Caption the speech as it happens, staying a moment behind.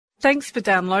Thanks for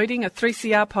downloading a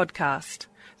 3CR podcast.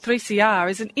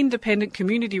 3CR is an independent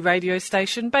community radio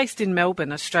station based in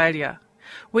Melbourne, Australia.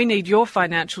 We need your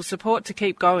financial support to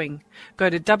keep going. Go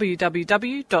to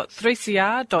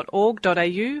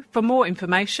www.3cr.org.au for more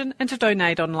information and to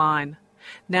donate online.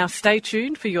 Now stay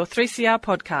tuned for your 3CR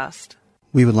podcast.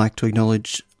 We would like to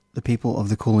acknowledge the people of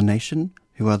the Kulin Nation,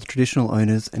 who are the traditional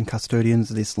owners and custodians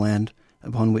of this land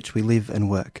upon which we live and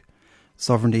work.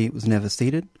 Sovereignty was never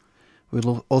ceded. We'd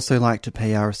also like to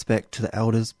pay our respect to the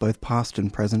elders, both past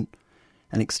and present,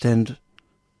 and extend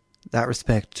that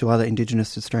respect to other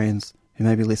Indigenous Australians who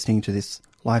may be listening to this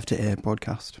live-to-air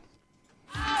broadcast.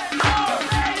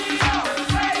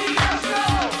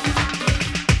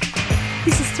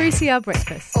 This is 3CR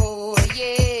Breakfast. Oh,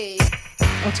 yeah.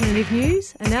 Alternative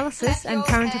news, analysis and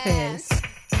current affairs.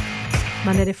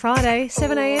 Monday to Friday,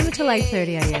 7am until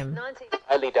 8:30am.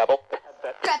 Only double.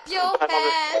 Clap your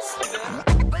hands.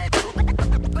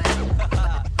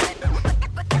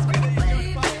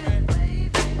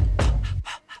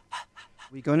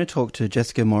 We're going to talk to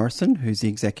Jessica Morrison, who's the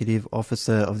Executive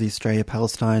Officer of the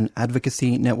Australia-Palestine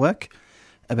Advocacy Network,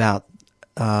 about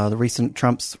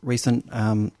Trump's recent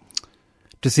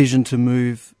decision to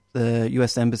move the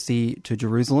US Embassy to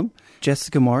Jerusalem.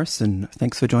 Jessica Morrison,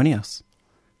 thanks for joining us.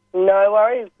 No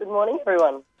worries. Good morning,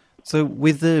 everyone. So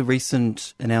with the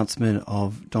recent announcement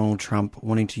of Donald Trump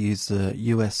wanting to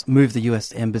move the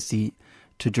US Embassy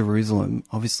to Jerusalem,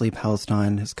 obviously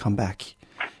Palestine has come back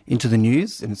into the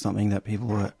news, and it's something that people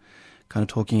were kind of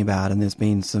talking about, and there's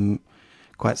been some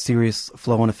quite serious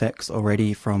flow-on effects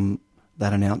already from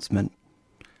that announcement.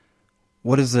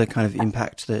 What is the kind of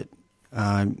impact that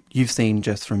you've seen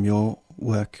just from your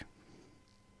work?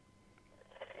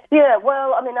 Yeah,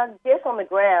 well, I mean, I guess on the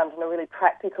ground, on a really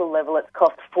practical level, it's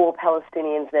cost 4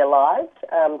 Palestinians their lives.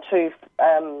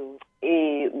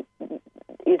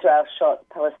 Israel shot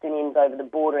Palestinians over the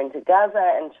border into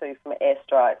Gaza, and 2 from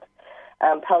airstrikes.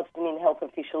 Palestinian health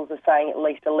officials are saying at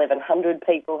least 1,100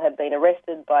 people have been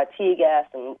arrested by tear gas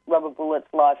and rubber bullets,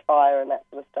 live fire and that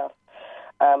sort of stuff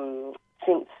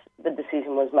since the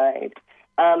decision was made.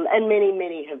 And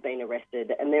many have been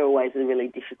arrested, and they're always the really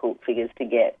difficult figures to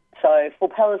get. So for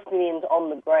Palestinians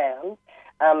on the ground,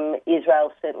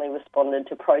 Israel certainly responded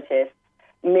to protests,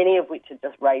 many of which are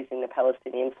just raising the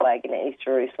Palestinian flag in East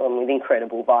Jerusalem with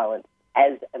incredible violence,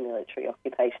 as a military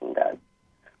occupation does.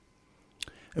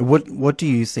 What do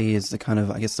you see as the kind of,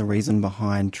 the reason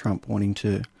behind Trump wanting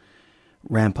to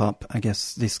ramp up,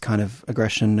 this kind of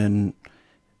aggression and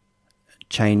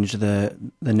change the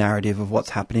narrative of what's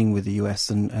happening with the US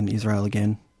and Israel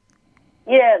again?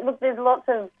 Yeah, look, there's lots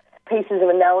of pieces of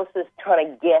analysis trying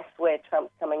to guess where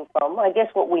Trump's coming from. I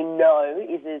guess what we know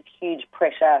is there's huge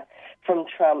pressure from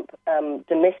Trump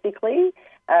domestically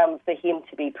for him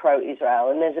to be pro-Israel,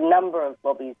 and there's a number of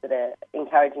lobbies that are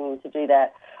encouraging him to do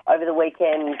that. Over the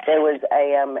weekend, there was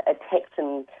a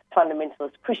Texan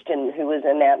fundamentalist Christian who was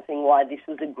announcing why this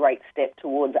was a great step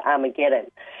towards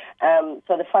Armageddon.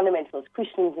 So the fundamentalist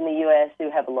Christians in the US, who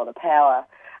have a lot of power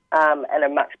and are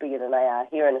much bigger than they are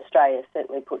here in Australia,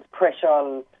 certainly puts pressure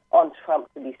on Trump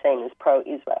to be seen as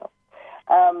pro-Israel.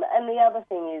 And the other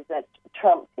thing is that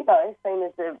Trump, seen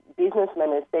as a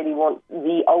businessman, has said he wants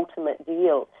the ultimate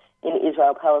deal in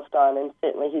Israel-Palestine, and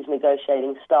certainly his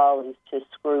negotiating style is to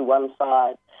screw one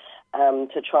side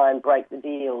to try and break the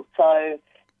deal. So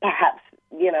perhaps,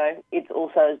 it's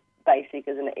also as basic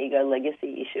as an ego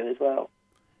legacy issue as well.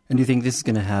 And do you think this is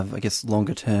going to have,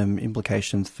 longer-term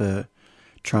implications for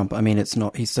Trump? I mean,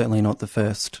 he's certainly not the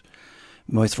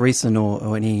most recent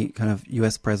or any kind of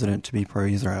US president to be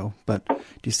pro-Israel, but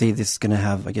do you see this going to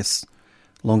have,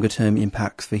 longer-term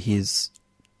impacts for his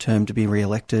term to be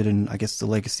re-elected and, the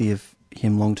legacy of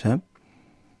him long-term?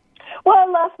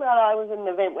 Well, last night I was at an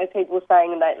event where people were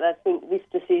saying that they think this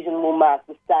decision will mark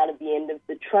the start of the end of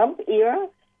the Trump era.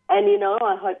 And,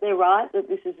 I hope they're right that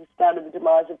this is the start of the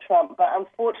demise of Trump. But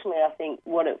unfortunately, I think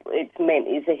what it's meant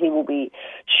is that he will be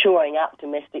shoring up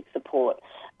domestic support.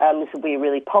 This will be a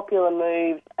really popular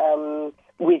move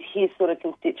with his sort of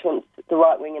constituents, the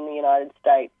right wing in the United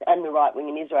States and the right wing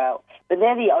in Israel. But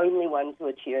they're the only ones who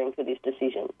are cheering for this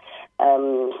decision.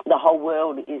 The whole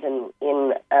world is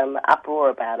in uproar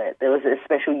about it. There was a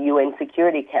special UN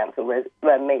Security Council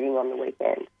meeting on the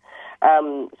weekend.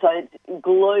 So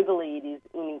globally it is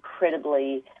an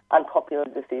incredibly unpopular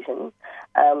decision,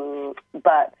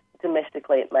 but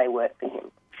domestically it may work for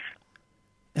him.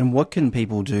 And what can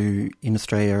people do in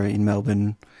Australia, in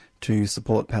Melbourne, to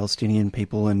support Palestinian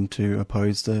people and to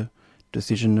oppose the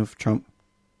decision of Trump?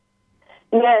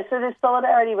 Yeah, so there's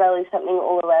solidarity rallies happening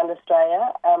all around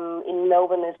Australia. In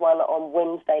Melbourne there's one on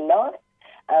Wednesday night.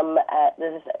 at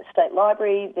the State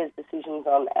Library. There's decisions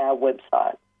on our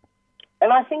website.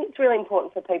 And I think it's really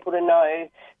important for people to know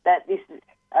that this is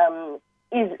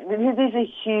a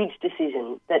huge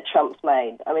decision that Trump's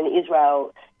made. I mean,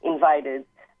 Israel invaded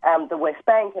the West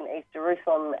Bank and East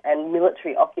Jerusalem and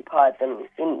military occupied them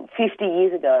 50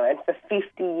 years ago. And for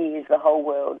 50 years, the whole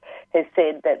world has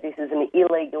said that this is an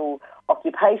illegal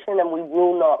occupation and we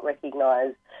will not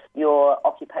recognise your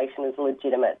occupation as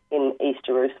legitimate in East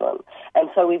Jerusalem. And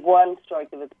so with one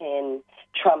stroke of a pen,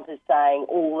 Trump is saying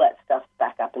all that stuff's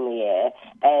back up in the air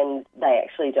and they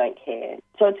actually don't care.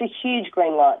 So it's a huge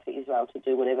green light for Israel to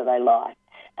do whatever they like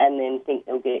and then think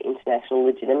they'll get international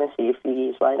legitimacy a few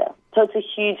years later. So it's a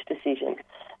huge decision.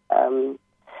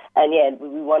 And yeah, it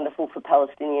would be wonderful for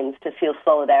Palestinians to feel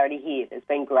solidarity here. There's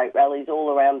been great rallies all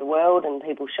around the world and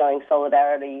people showing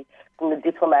solidarity from the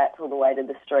diplomats all the way to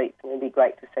the streets, and it'd be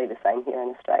great to see the same here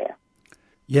in Australia.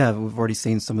 Yeah, we've already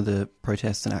seen some of the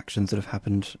protests and actions that have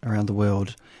happened around the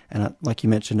world. And like you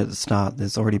mentioned at the start,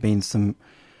 there's already been some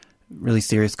really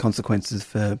serious consequences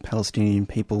for Palestinian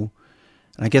people.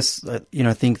 And I guess, I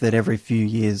think that every few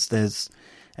years there's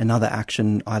another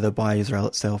action either by Israel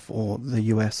itself or the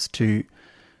US to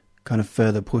kind of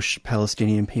further push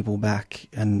Palestinian people back.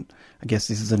 And I guess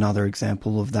this is another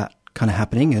example of that kind of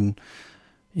happening. And,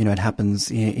 it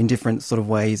happens in different sort of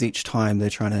ways each time. They're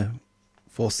trying to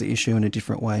force the issue in a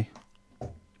different way.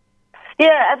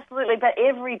 Yeah, absolutely. But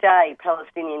every day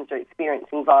Palestinians are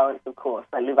experiencing violence, of course.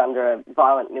 They live under a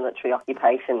violent military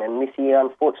occupation, and this year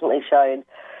unfortunately showed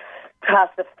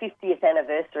past the 50th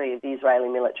anniversary of the Israeli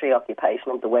military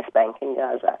occupation of the West Bank and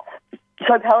Gaza.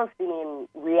 So Palestinian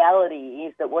reality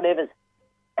is that whatever's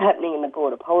happening in the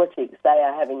broader politics, they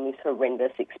are having this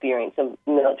horrendous experience of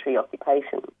military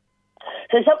occupation.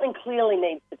 So something clearly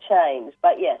needs to change,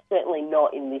 but yes, certainly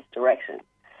not in this direction.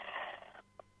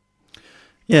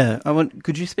 Yeah,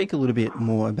 could you speak a little bit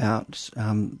more about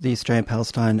the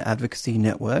Australian-Palestine Advocacy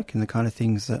Network and the kind of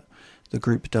things that the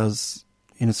group does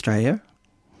in Australia?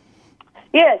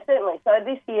 Yeah, certainly. So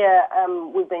this year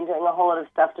we've been doing a whole lot of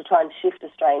stuff to try and shift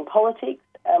Australian politics.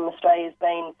 Australia's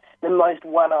been the most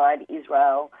one-eyed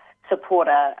Israel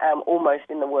supporter almost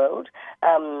in the world.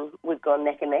 We've gone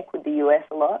neck and neck with the US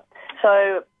a lot.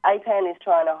 So APAN is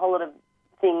trying a whole lot of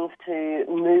things to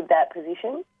move that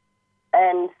position.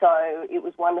 And so it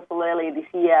was wonderful earlier this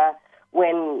year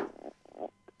when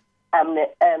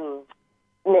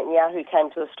Netanyahu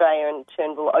came to Australia and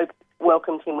Turnbull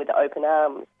welcomed him with open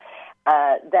arms,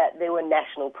 that there were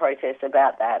national protests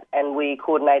about that. And we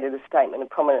coordinated a statement of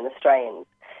prominent Australians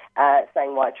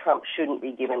saying why Trump shouldn't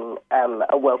be given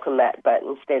a welcome mat, but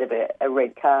instead of a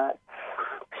red card.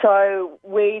 So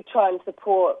we try and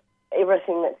support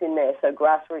everything that's in there, so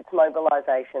grassroots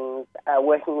mobilisations,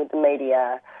 working with the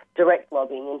media, direct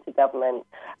lobbying into government.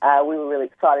 We were really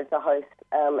excited to host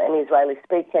an Israeli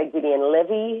speaker, Gideon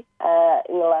Levy,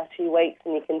 in the last few weeks,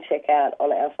 and you can check out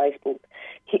on our Facebook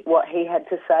what he had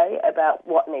to say about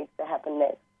what needs to happen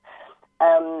next.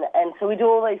 And so we do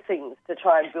all these things to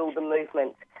try and build a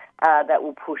movement that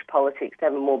will push politics to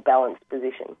have a more balanced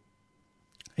position.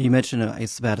 You mentioned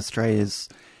it's about Australia's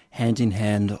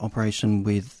hand-in-hand operation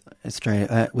with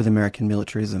with American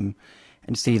militarism,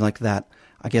 and you see like that,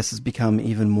 I guess, has become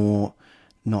even more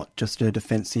not just a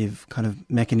defensive kind of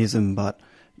mechanism, but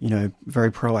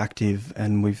very proactive.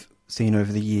 And we've seen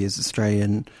over the years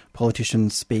Australian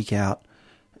politicians speak out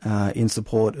in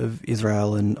support of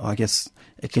Israel, and I guess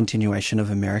a continuation of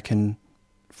American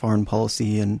foreign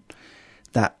policy, and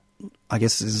that I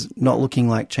guess is not looking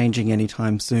like changing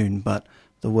anytime soon. But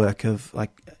the work of like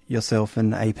yourself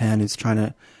and APAN is trying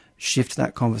to shift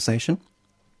that conversation.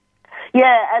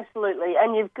 Yeah, absolutely.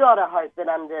 And you've got to hope that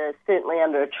certainly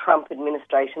under a Trump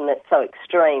administration that's so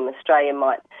extreme, Australia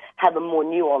might have a more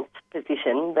nuanced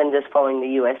position than just following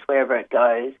the US wherever it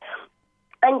goes.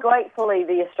 And gratefully,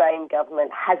 the Australian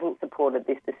government hasn't supported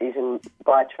this decision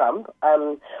by Trump.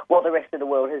 While the rest of the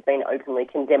world has been openly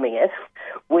condemning it,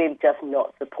 we've just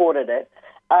not supported it.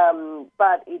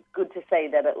 But it's good to see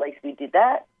that at least we did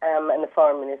that, and the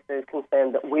Foreign Minister has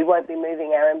confirmed that we won't be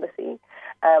moving our embassy.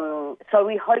 So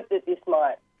we hope that this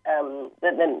might,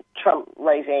 that the Trump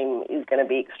regime is going to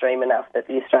be extreme enough that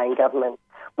the Australian government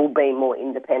will be more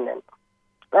independent.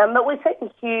 But we're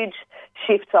seeing huge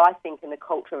shifts, I think, in the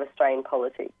culture of Australian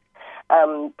politics.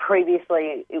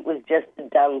 Previously, it was just a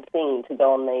done thing to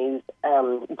go on these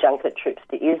junket trips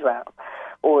to Israel,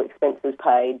 all expenses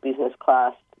paid, business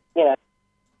class,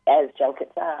 as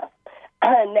junkets are.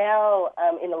 Now,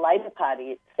 in the Labor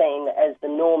Party, it's seen as the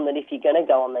norm that if you're going to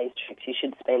go on these trips, you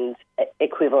should spend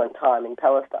equivalent time in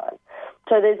Palestine.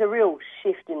 So there's a real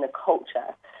shift in the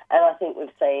culture And I think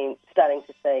starting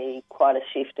to see quite a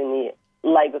shift in the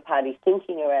Labor Party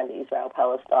thinking around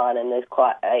Israel-Palestine, and there's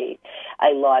quite a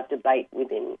live debate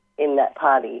in that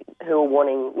party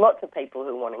lots of people who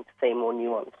are wanting to see a more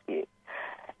nuanced view.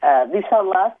 This time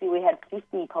last year we had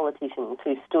 50 politicians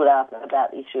who stood up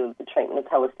about the issue of the treatment of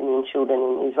Palestinian children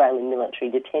in Israeli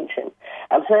military detention.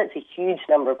 So that's a huge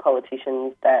number of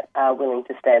politicians that are willing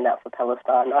to stand up for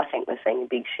Palestine. I think we're seeing a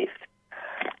big shift.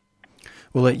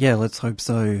 Well, yeah, let's hope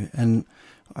so. And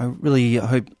I really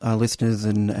hope our listeners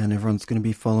and everyone's going to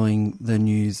be following the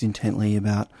news intently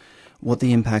about what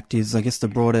the impact is, I guess the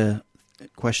broader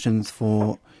questions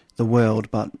for the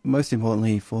world, but most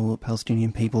importantly for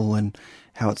Palestinian people and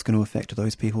how it's going to affect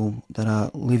those people that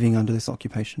are living under this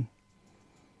occupation.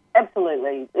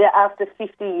 Absolutely. Yeah, after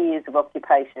 50 years of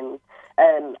occupation,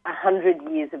 100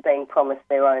 years of being promised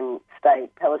their own state,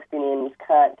 Palestinians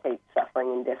can't keep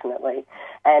suffering indefinitely.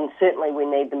 And certainly we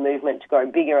need the movement to grow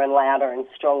bigger and louder and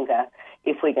stronger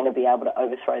if we're going to be able to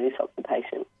overthrow this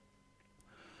occupation.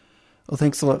 Well,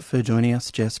 thanks a lot for joining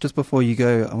us, Jess. Just before you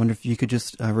go, I wonder if you could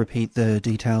just repeat the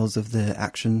details of the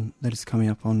action that is coming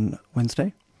up on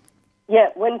Wednesday. Yeah,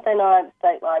 Wednesday night at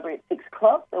State Library at 6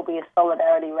 o'clock. There'll be a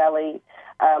solidarity rally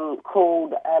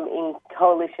called in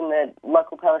coalition, the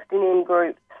local Palestinian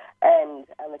group and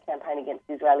the Campaign Against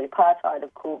Israeli Apartheid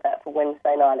have called that for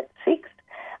Wednesday night at 6.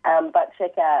 But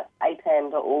check out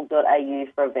apan.org.au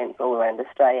for events all around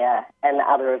Australia and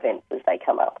other events as they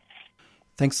come up.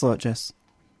 Thanks a lot, Jess.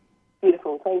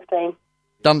 Beautiful. Thanks, team.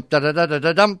 Dum da da da da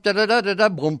da dum da da da da da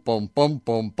boom boom boom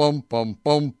boom boom boom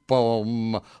boom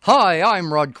boom. Hi,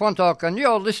 I'm Rod Quantock, and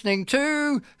you're listening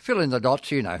to fill in the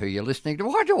dots. You know who you're listening to.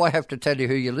 Why do I have to tell you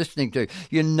who you're listening to?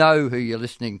 You know who you're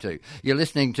listening to. You're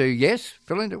listening to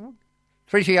fill in the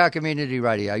 3CR Community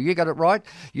Radio. You got it right.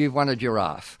 You've won a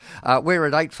giraffe. We're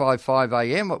at 855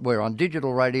 AM. We're on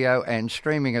digital radio and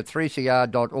streaming at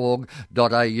 3cr.org.au.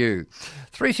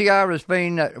 3CR has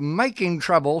been making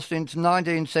trouble since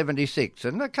 1976,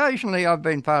 and occasionally I've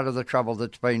been part of the trouble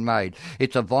that's been made.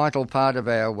 It's a vital part of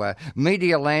our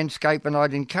media landscape, and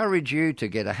I'd encourage you to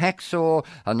get a hacksaw,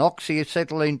 an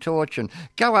oxyacetylene torch, and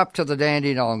go up to the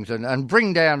Dandenongs and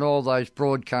bring down all those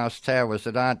broadcast towers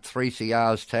that aren't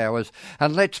 3CR's towers,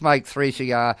 and let's make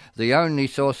 3CR the only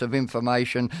source of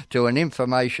information to an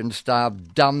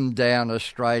information-starved, dumbed-down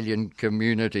Australian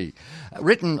community.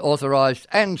 Written, authorised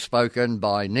and spoken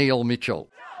by Neil Mitchell.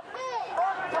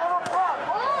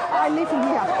 I live in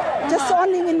here. Just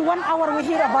only in 1 hour we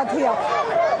hear about here.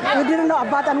 We didn't know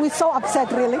about, and we're so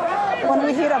upset really when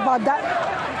we hear about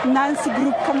that Nancy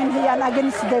group coming here and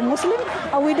against the Muslim.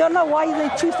 And we don't know why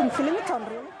they're choosing Flemington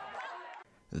really.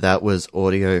 That was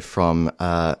audio from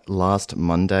last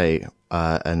Monday,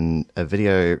 and a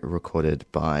video recorded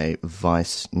by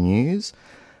Vice News,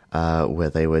 where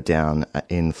they were down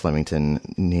in Flemington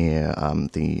near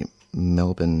the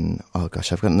Melbourne. Oh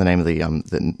gosh, I've forgotten the name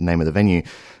of the venue,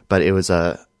 but it was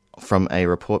from a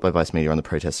report by Vice Media on the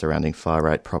protests surrounding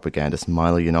far-right propagandist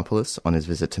Milo Yiannopoulos on his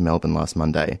visit to Melbourne last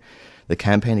Monday. The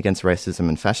Campaign Against Racism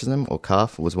and Fascism, or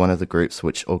CARF, was one of the groups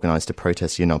which organised a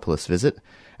protest Yiannopoulos visit,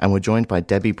 and we're joined by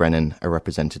Debbie Brennan, a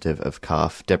representative of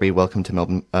CARF. Debbie, welcome to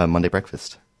Melbourne Monday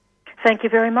Breakfast. Thank you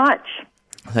very much.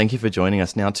 Thank you for joining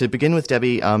us. Now, to begin with,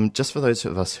 Debbie, just for those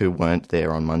of us who weren't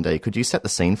there on Monday, could you set the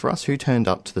scene for us? Who turned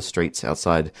up to the streets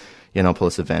outside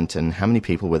Yiannopoulos' event, and how many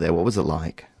people were there? What was it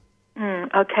like?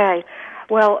 Okay.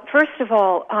 Well, first of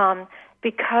all,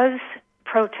 because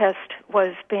protest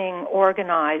was being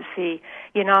organized, the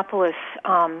Yiannopoulos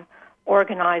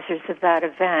organizers of that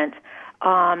event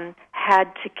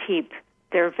had to keep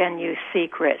their venue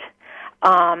secret.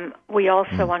 We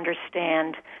also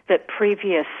understand that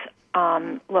previous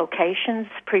locations,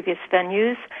 previous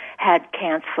venues had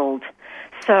canceled.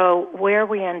 So where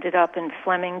we ended up in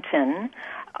Flemington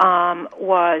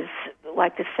was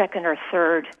like the second or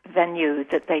third venue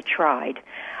that they tried.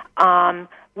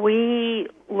 We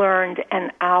learned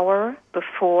an hour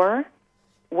before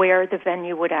where the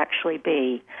venue would actually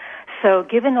be. So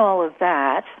given all of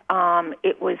that,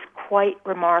 it was quite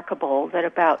remarkable that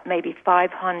about maybe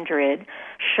 500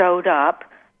 showed up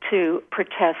to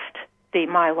protest the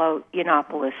Milo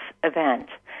Yiannopoulos event.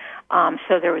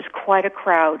 So there was quite a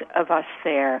crowd of us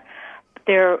there.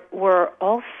 There were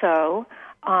also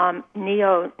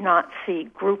neo-Nazi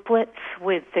grouplets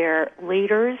with their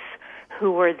leaders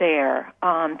who were there.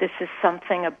 This is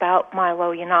something about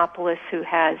Milo Yiannopoulos, who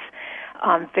has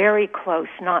very close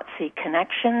Nazi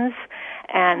connections,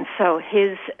 and so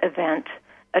his event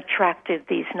attracted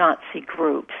these Nazi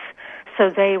groups. So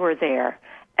they were there.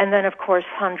 And then, of course,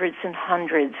 hundreds and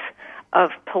hundreds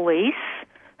of police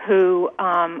who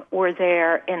were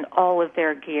there in all of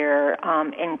their gear,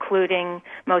 including,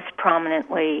 most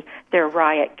prominently, their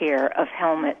riot gear of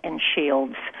helmet and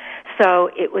shields. So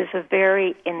it was a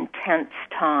very intense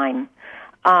time.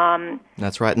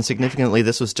 That's right, and significantly,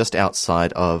 this was just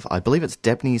outside of, I believe it's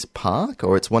Debney's Park,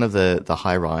 or it's one of the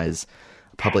high-rise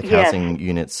public housing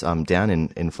units down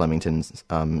in Flemington's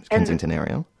Kensington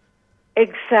area.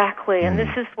 Exactly, and this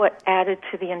is what added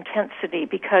to the intensity,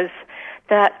 because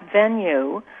that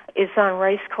venue is on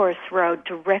Racecourse Road,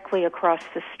 directly across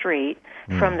the street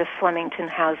from the Flemington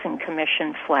Housing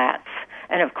Commission flats.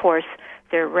 And of course,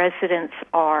 their residents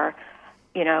are,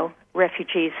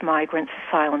 refugees, migrants,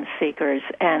 asylum seekers,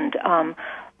 and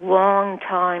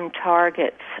long-time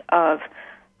targets of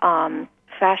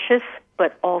fascists,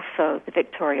 but also the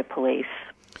Victoria Police.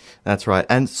 That's right.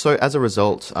 And so as a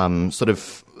result,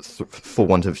 for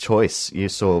want of choice, you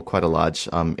saw quite a large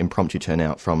impromptu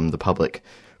turnout from the public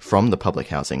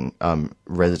housing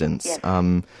residents. Yes.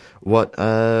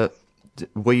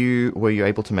 Were you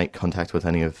able to make contact with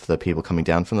any of the people coming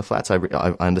down from the flats? I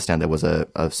understand there was a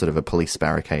sort of a police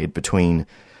barricade between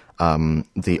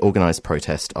the organised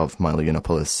protest of Milo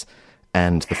Yiannopoulos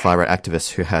and the far right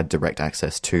activists who had direct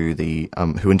access to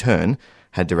who in turn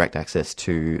had direct access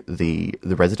to the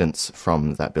residents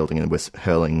from that building and was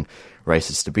hurling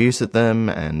racist abuse at them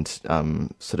and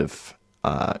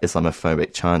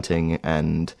Islamophobic chanting.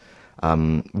 And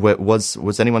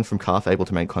was anyone from CAF able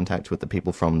to make contact with the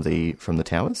people from the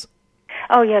towers?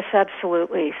 Oh yes,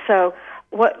 absolutely. So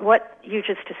what you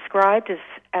just described is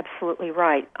absolutely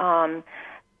right.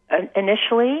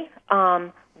 Initially,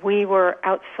 we were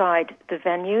outside the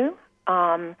venue.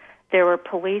 There were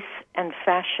police and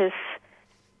fascists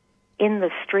in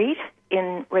the street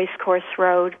in Racecourse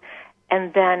Road,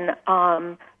 and then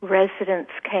residents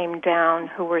came down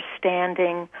who were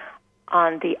standing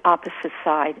on the opposite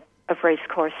side of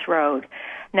Racecourse Road.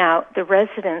 Now, the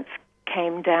residents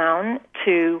came down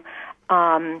to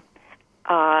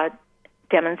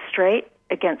demonstrate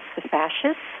against the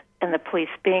fascists and the police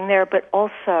being there, but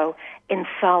also in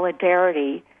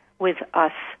solidarity with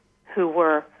us who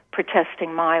were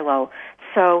protesting Milo.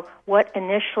 So what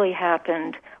initially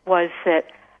happened was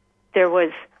that there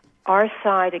was our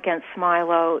side against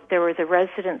Milo, there were the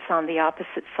residents on the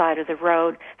opposite side of the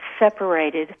road,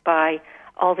 separated by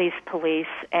all these police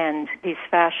and these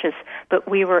fascists, but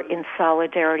we were in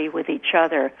solidarity with each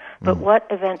other. But what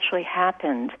eventually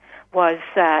happened was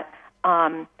that,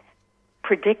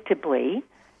 predictably,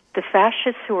 the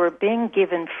fascists who were being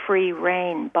given free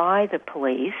rein by the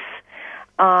police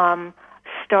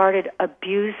started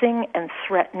abusing and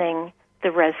threatening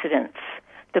the residents.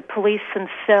 The police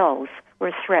themselves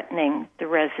were threatening the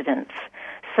residents.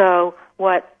 So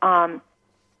what our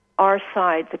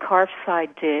side, the CARF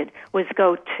side, did was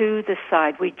go to the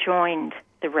side. We joined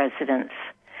the residents.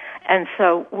 And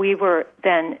so we were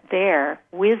then there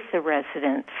with the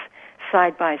residents,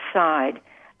 side by side,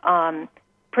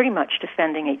 pretty much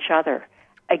defending each other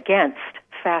against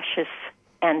fascists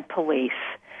and police.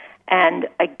 And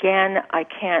again, I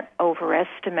can't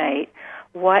overestimate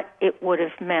what it would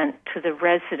have meant to the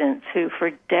residents who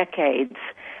for decades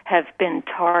have been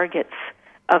targets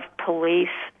of police,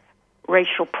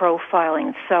 racial profiling,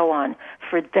 and so on,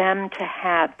 for them to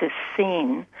have this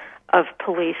scene of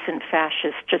police and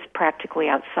fascists just practically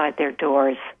outside their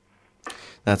doors.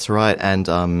 That's right, and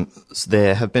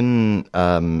there have been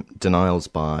denials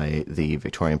by the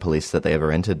Victorian Police that they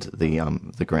ever entered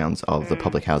the grounds of the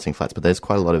public housing flats, but there's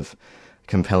quite a lot of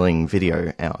compelling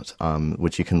video out,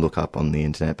 which you can look up on the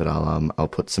internet, but I'll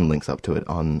put some links up to it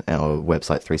on our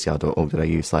website,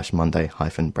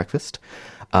 3cr.org.au/Monday-breakfast.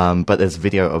 But there's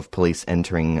video of police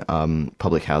entering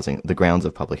public housing, the grounds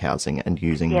of public housing, and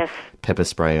using pepper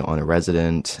spray on a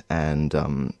resident, and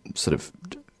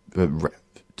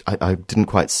I didn't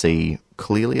quite see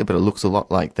clearly, but it looks a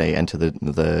lot like they enter the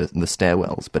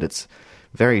stairwells, but it's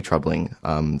very troubling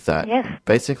that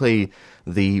basically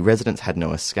the residents had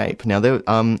no escape. Now,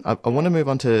 I want to move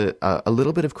on to a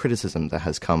little bit of criticism that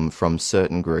has come from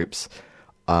certain groups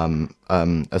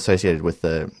associated with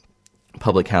the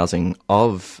public housing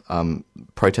of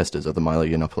protesters of the Milo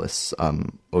Yiannopoulos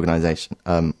organisation,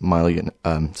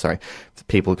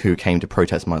 people who came to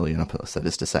protest Milo Yiannopoulos, that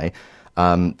is to say.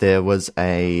 There was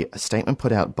a statement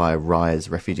put out by RISE,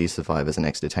 Refugee Survivors and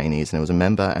Ex-Detainees, and it was a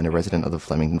member and a resident of the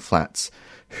Flemington Flats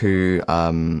who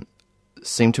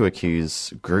seemed to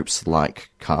accuse groups like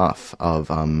CAF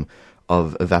of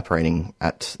evaporating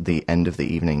at the end of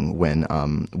the evening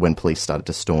when police started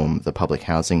to storm the public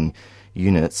housing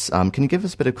units. Can you give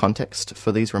us a bit of context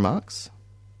for these remarks?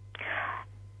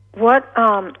 What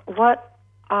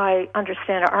I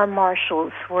understand, our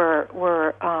marshals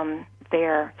were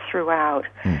there throughout,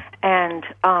 and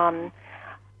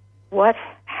what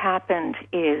happened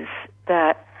is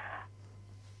that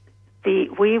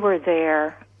we were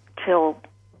there till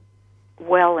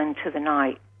well into the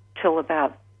night, till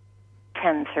about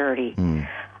 10:30.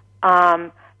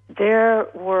 There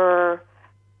were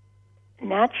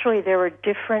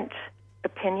different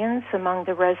opinions among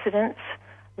the residents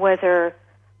whether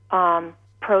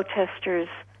protesters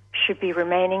should be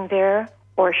remaining there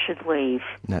or should leave.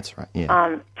 That's right,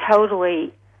 yeah.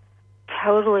 Totally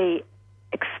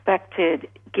expected,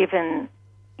 given,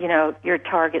 your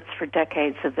targets for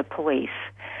decades of the police.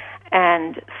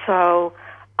 And so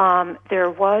there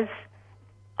was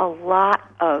a lot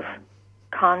of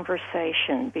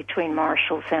conversation between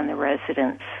marshals and the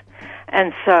residents.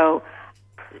 And so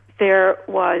it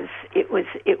was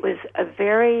a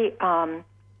very,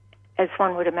 as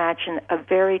one would imagine, a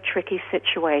very tricky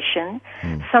situation,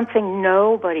 something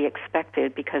nobody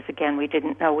expected because, again, we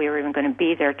didn't know we were even going to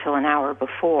be there till an hour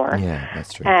before. Yeah,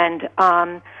 that's true.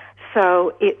 And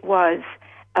so it was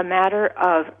a matter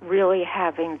of really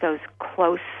having those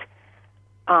close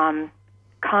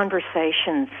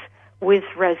conversations with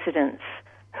residents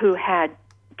who had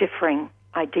differing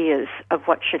ideas of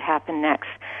what should happen next.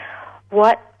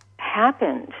 What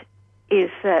happened is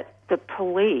that the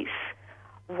police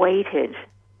waited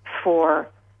for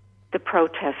the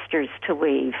protesters to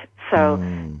leave. So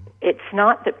it's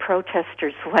not that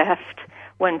protesters left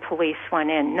when police went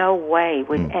in. No way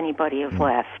would anybody have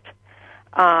left.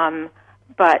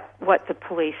 But what the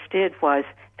police did was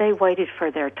they waited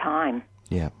for their time.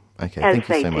 Yeah. Okay. As Thank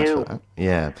you they so much do. for that.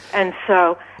 Yeah. And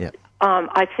so Yeah.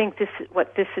 I think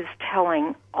what this is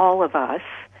telling all of us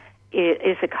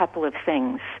is a couple of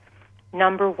things.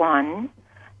 Number one,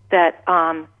 that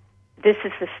this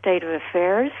is the state of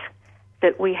affairs,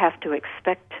 that we have to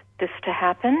expect this to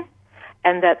happen,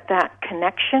 and that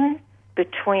connection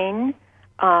between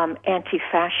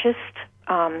anti-fascist,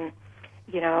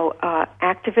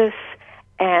 activists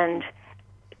and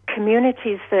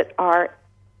communities that are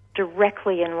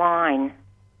directly in line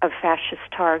of fascist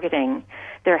targeting,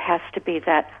 there has to be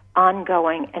that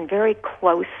ongoing and very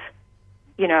close,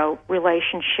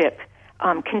 relationship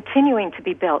continuing to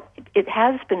be built. It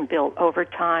has been built over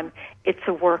time. It's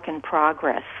a work in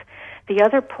progress. The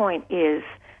other point is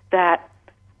that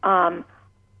our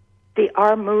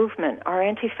movement, our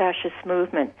anti-fascist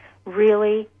movement,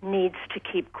 really needs to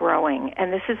keep growing.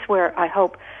 And this is where I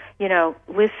hope,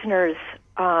 listeners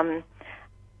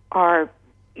are,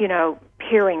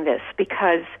 hearing this,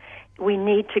 because we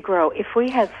need to grow. If we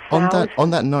had thousands...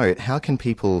 On that note, how can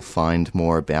people find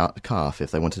more about CARF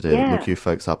if they wanted to look you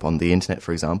folks up on the internet,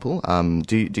 for example?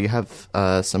 Do you have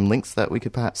some links that we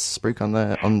could perhaps spruik on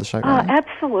the show?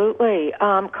 Absolutely.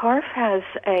 CARF has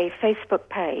a Facebook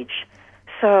page,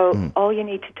 so all you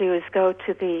need to do is go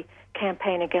to the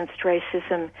Campaign Against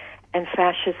Racism and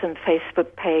Fascism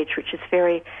Facebook page, which is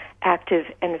very active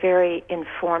and very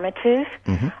informative.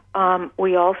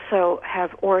 We also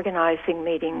have organizing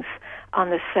meetings on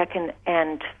the second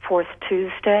and fourth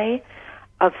Tuesday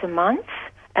of the month.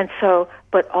 And so,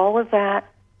 but all of that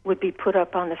would be put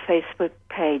up on the Facebook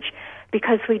page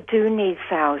because we do need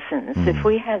thousands. If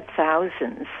we had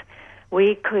thousands,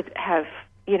 we could have,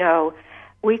 if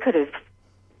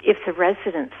the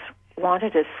residents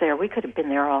wanted us there, we could have been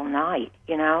there all night,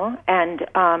 And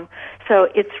so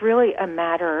it's really a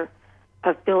matter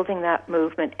of building that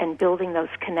movement and building those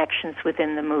connections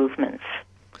within the movements.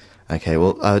 Okay,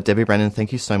 well, Debbie Brennan,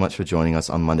 thank you so much for joining us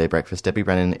on Monday Breakfast. Debbie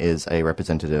Brennan is a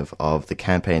representative of the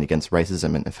Campaign Against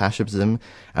Racism and Fascism,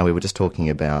 and we were just talking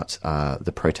about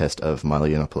the protest of Milo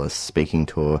Yiannopoulos' speaking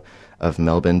tour of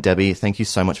Melbourne. Debbie, thank you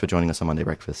so much for joining us on Monday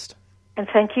Breakfast. And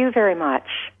thank you very much.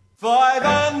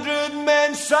 500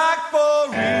 men sacked for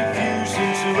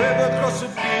refusing to ever cross a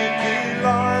picket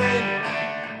line.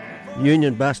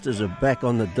 Union busters are back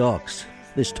on the docks,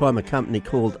 this time a company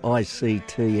called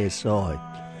ICTSI.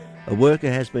 A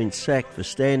worker has been sacked for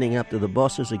standing up to the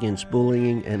bosses against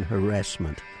bullying and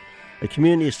harassment. A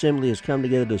community assembly has come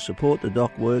together to support the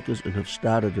dock workers and have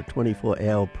started a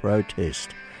 24-hour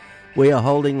protest. We are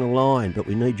holding the line, but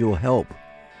we need your help.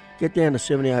 Get down to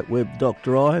 78 Webb Dock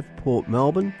Drive, Port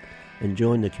Melbourne, and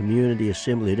join the community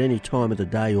assembly at any time of the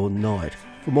day or night.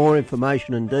 For more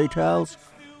information and details,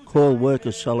 call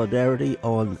Workers' Solidarity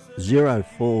on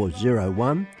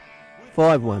 0401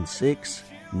 516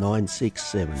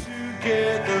 967.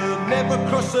 Together, never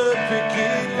cross a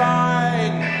picket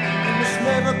line. You must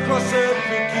never cross a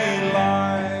picket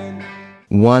line.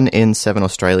 1 in 7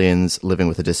 Australians living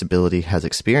with a disability has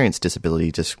experienced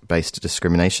disability-based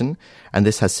discrimination, and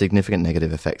this has significant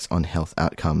negative effects on health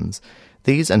outcomes.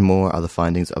 These and more are the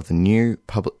findings of the new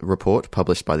report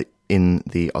published in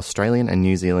the Australian and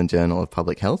New Zealand Journal of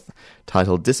Public Health,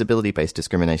 titled Disability-Based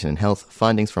Discrimination in Health,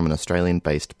 Findings from an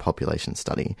Australian-Based Population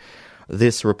Study.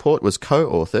 This report was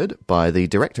co-authored by the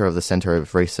Director of the Centre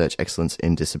of Research Excellence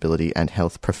in Disability and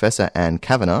Health, Professor Anne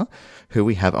Kavanagh, who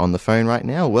we have on the phone right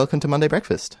now. Welcome to Monday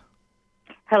Breakfast.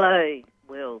 Hello,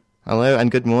 Will. Hello and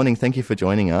good morning. Thank you for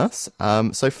joining us.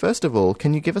 So first of all,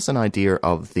 can you give us an idea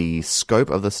of the scope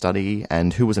of the study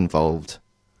and who was involved?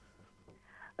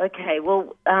 Okay,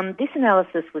 well, this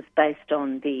analysis was based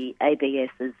on the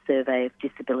ABS's Survey of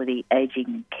Disability, Ageing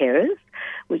and Carers,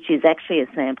 which is actually a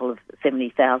sample of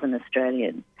 70,000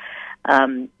 Australians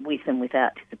with and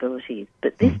without disabilities.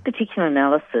 But this particular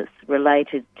analysis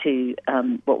related to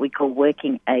what we call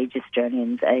working age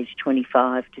Australians, aged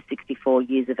 25 to 64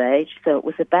 years of age. So it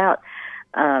was about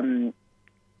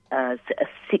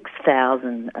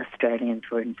 6,000 Australians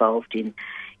were involved in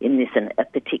this a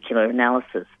particular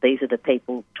analysis. These are the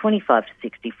people 25 to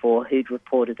 64 who'd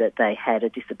reported that they had a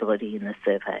disability in the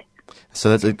survey. So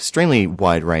that's extremely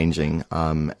wide-ranging.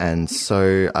 And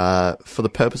so for the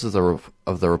purposes of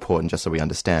the report, and just so we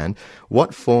understand,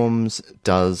 what forms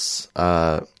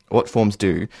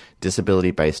do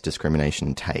disability-based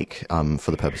discrimination take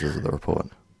for the purposes of the report?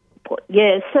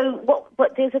 Yeah, so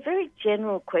what there's a very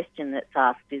general question that's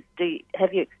asked is,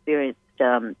 have you experienced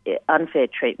unfair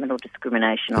treatment or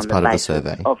discrimination as on part the of the basis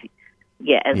survey?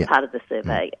 Part of the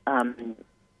survey.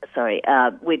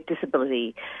 With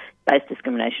disability-based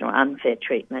discrimination or unfair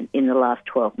treatment in the last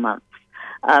 12 months.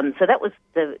 So that was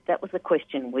the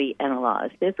question we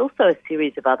analysed. There's also a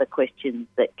series of other questions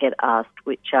that get asked,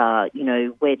 which are,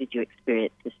 where did you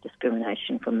experience this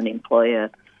discrimination from an employer,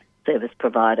 service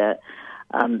provider,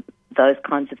 those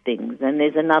kinds of things. And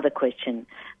there's another question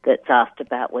that's asked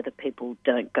about whether people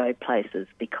don't go places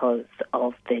because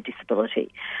of their disability.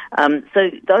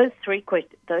 So those sort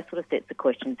of sets of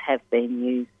questions have been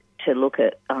used to look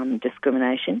at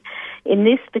discrimination. In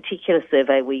this particular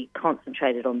survey, we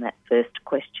concentrated on that first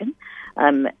question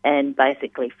and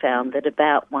basically found that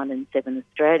about 1 in 7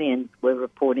 Australians were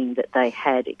reporting that they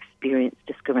had experienced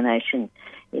discrimination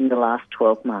in the last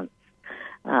 12 months.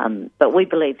 But we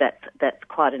believe that's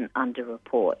quite an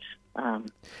underreport.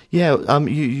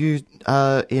 You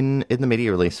in the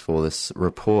media release for this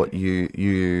report,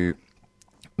 you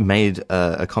made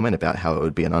a comment about how it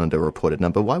would be an underreported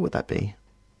number. Why would that be?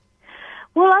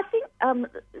 Well, I think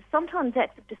sometimes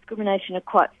acts of discrimination are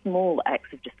quite small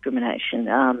acts of discrimination.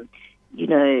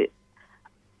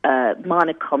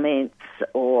 Minor comments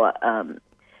or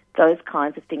those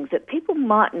kinds of things that people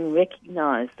mightn't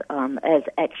recognise as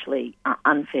actually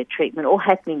unfair treatment or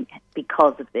happening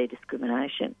because of their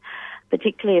discrimination,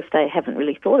 particularly if they haven't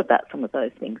really thought about some of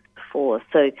those things before.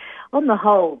 So on the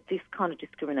whole, this kind of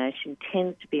discrimination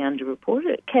tends to be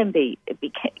underreported. It can be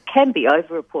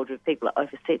overreported if people are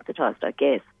oversensitised, I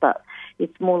guess, but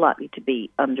it's more likely to be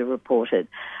underreported.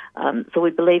 So we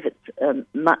believe it's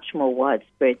much more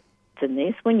widespread than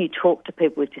this. When you talk to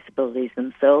people with disabilities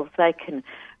themselves, they can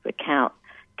recount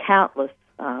countless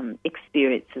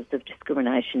experiences of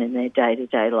discrimination in their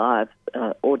day-to-day lives,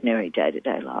 ordinary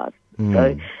day-to-day lives.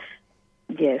 So,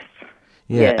 yes.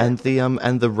 Yeah, and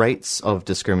the rates of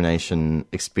discrimination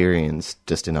experienced,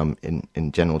 just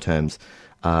in general terms,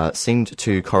 seemed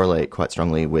to correlate quite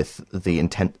strongly with the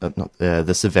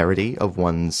the severity of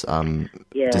one's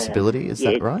disability. Is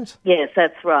that right? Yes,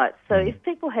 that's right. So if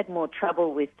people had more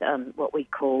trouble with what we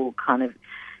call kind of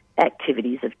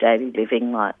activities of daily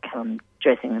living, like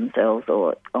dressing themselves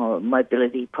or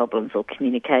mobility problems or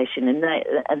communication, and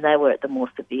they were at the more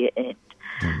severe end.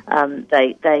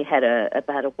 They had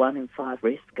about a 1 in 5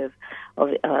 risk of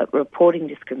reporting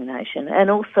discrimination, and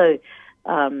also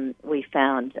we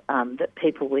found that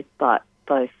people with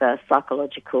both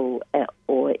psychological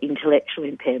or intellectual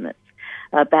impairments,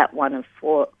 about 1 in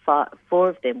 4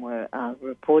 of them were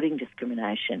reporting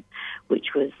discrimination,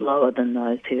 which was lower than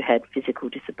those who had physical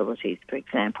disabilities, for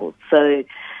example. So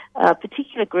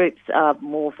particular groups are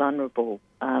more vulnerable.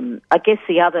 I guess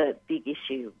the other big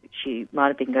issue, which you might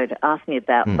have been going to ask me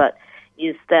about, but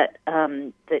is that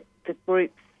that the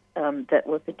groups that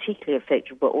were particularly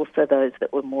affected were also those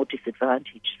that were more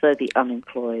disadvantaged, so the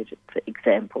unemployed, for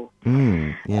example.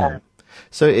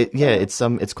 So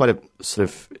it's quite a sort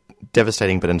of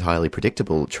devastating but entirely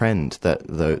predictable trend that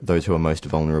those who are most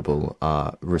vulnerable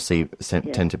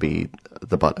tend to be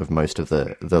the butt of most of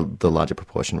the larger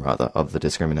proportion, rather, of the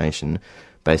discrimination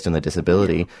based on their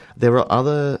disability. There are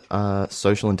other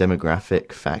social and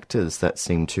demographic factors that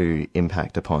seem to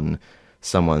impact upon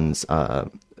someone's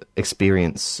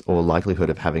experience or likelihood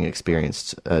of having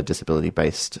experienced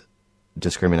disability-based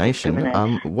discrimination.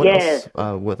 What else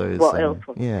were those? What else?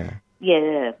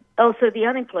 Yeah. Also, the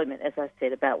unemployment, as I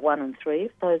said, about 1 in 3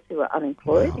 of those who are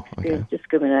unemployed experience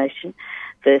discrimination,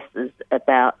 versus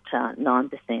about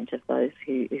 9% of those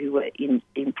who were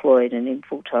employed and in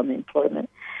full-time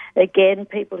employment. Again,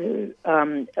 people who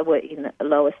were in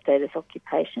lower status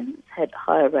occupations had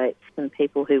higher rates than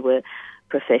people who were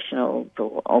professionals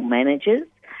or managers,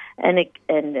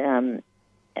 and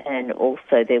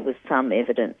also there was some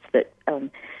evidence that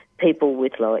people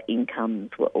with lower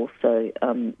incomes were also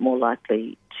more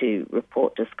likely to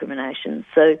report discrimination.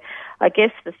 So I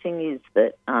guess the thing is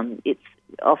that it's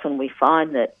often we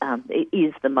find that it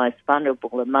is the most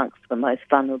vulnerable amongst the most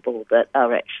vulnerable that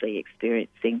are actually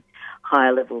experiencing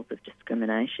higher levels of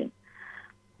discrimination.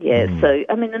 Yeah, so,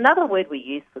 I mean, another word we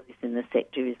use for this in the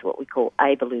sector is what we call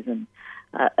ableism,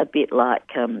 a bit like,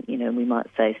 we might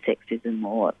say sexism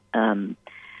or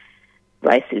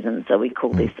racism, so we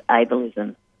call this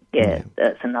ableism. Yeah,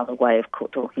 that's another way of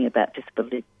talking about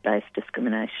disability-based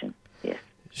discrimination. Yes.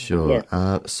 Sure.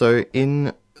 Yeah. So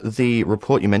in the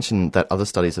report, you mentioned that other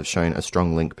studies have shown a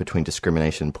strong link between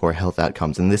discrimination and poor health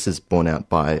outcomes, and this is borne out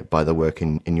by the work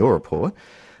in your report.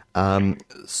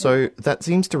 So that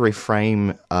seems to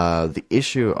reframe the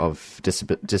issue of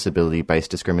disability-based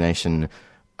discrimination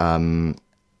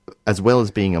as well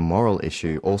as being a moral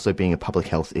issue, also being a public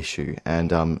health issue.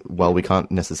 And while we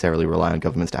can't necessarily rely on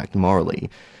governments to act morally,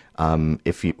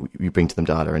 if you bring to them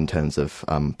data in terms of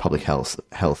public health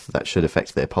that should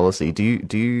affect their policy, do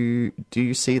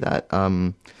you see that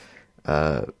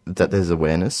that there's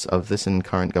awareness of this in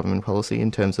current government policy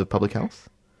in terms of public health?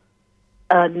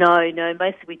 No.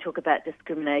 Mostly we talk about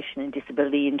discrimination and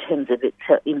disability in terms of its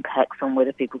impacts on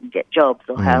whether people can get jobs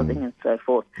or housing and so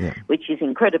forth, which is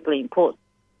incredibly important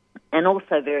and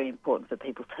also very important for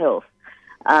people's health.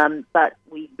 But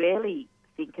we rarely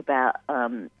think about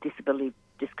disability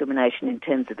discrimination in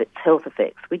terms of its health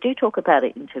effects. We do talk about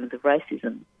it in terms of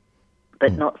racism,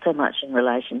 but not so much in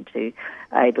relation to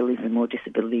ableism or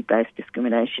disability-based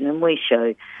discrimination. And we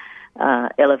show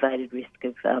elevated risk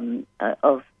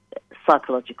of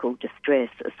psychological distress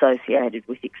associated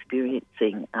with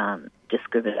experiencing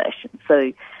discrimination.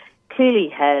 So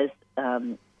clearly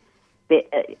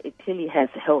it clearly has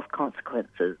health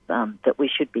consequences that we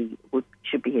should be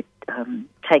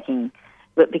taking,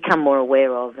 but become more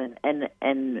aware of,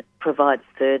 and provide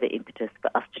further impetus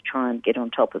for us to try and get on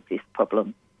top of this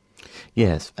problem.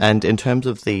 Yes, and in terms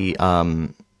of the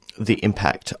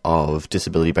impact of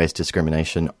disability-based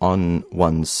discrimination on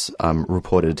one's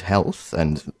reported health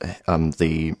and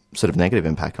the sort of negative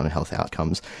impact on health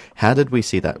outcomes, how did we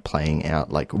see that playing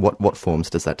out? Like, what forms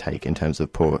does that take in terms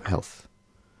of poor health?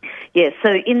 Yeah,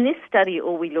 so in this study,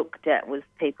 all we looked at was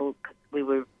people. We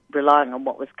were relying on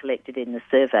what was collected in the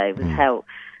survey, was how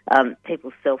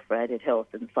people's self-rated health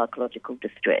and psychological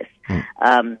distress,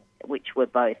 which were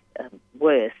both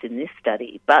worse in this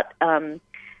study. But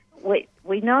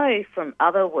we know from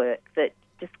other work that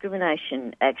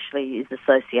discrimination actually is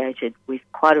associated with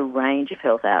quite a range of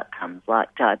health outcomes,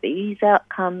 like diabetes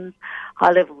outcomes,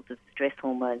 high levels of stress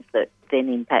hormones that then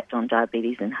impact on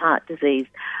diabetes and heart disease,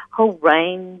 whole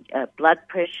range, blood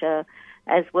pressure,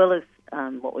 as well as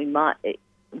what we might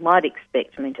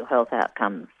expect mental health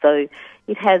outcomes. So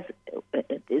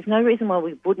there's no reason why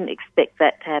we wouldn't expect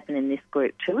that to happen in this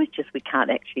group too. It's just we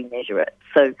can't actually measure it.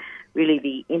 So really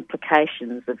the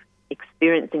implications of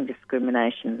experiencing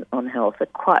discrimination on health are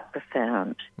quite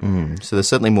profound. So there's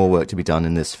certainly more work to be done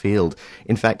in this field.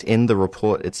 In fact, in the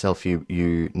report itself,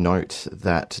 you note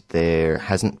that there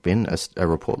hasn't been a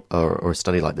report or a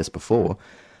study like this before,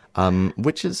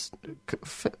 which is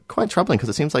quite troubling because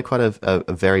it seems like quite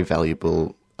a very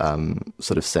valuable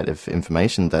sort of set of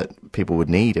information that people would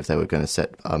need if they were going to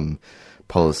set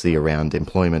policy around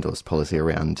employment or policy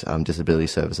around disability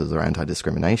services or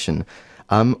anti-discrimination.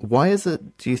 Why is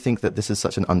it, do you think, that this is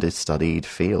such an understudied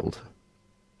field?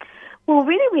 Well,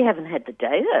 really, we haven't had the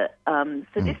data.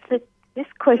 This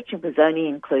question was only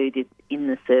included in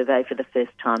the survey for the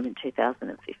first time in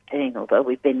 2015, although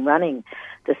we've been running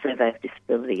the survey of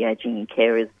disability, ageing and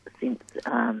carers since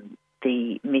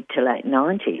the mid to late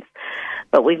 90s.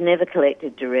 But we've never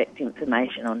collected direct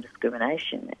information on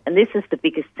discrimination. And this is the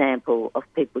biggest sample of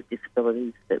people with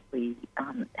disabilities that we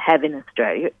have in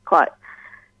Australia. It's quite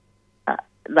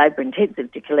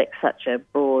labour-intensive to collect such a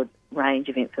broad range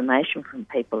of information from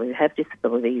people who have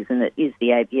disabilities, and it is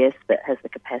the ABS that has the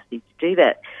capacity to do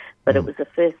that. But it was the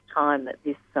first time that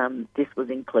this was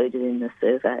included in the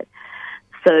survey.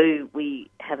 So we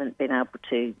haven't been able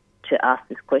to ask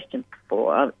this question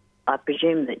before. I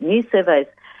presume that new surveys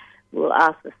will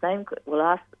ask the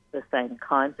same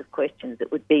kinds of questions.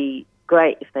 It would be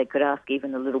great if they could ask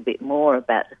even a little bit more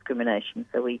about discrimination,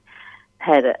 so we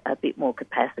had a bit more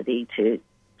capacity to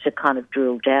kind of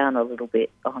drill down a little bit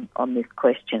on this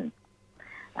question.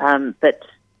 But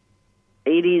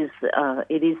it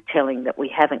is telling that we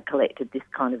haven't collected this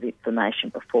kind of information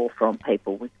before from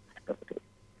people with disabilities.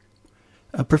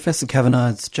 Professor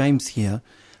Kavanagh, it's James here.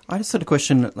 I just had a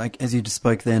question, like, as you just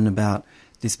spoke then about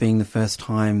this being the first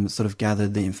time sort of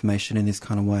gathered the information in this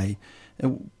kind of way.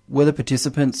 Were the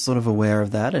participants sort of aware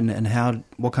of that, and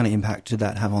what kind of impact did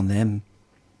that have on them?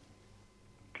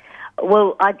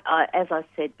 Well, as I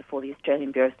said before, the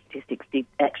Australian Bureau of Statistics did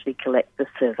actually collect the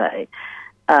survey.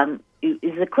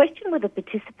 Is the question, were the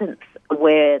participants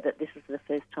aware that this was the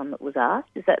first time it was asked?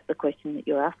 Is that the question that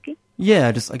you're asking? Yeah,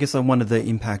 I guess I wondered the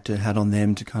impact it had on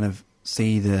them to kind of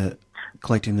see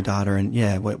collecting the data, and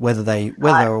whether they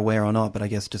were aware or not, but I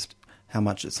guess just how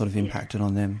much it sort of impacted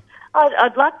on them.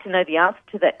 I'd like to know the answer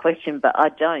to that question, but I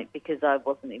don't, because I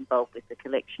wasn't involved with the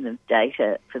collection of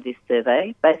data for this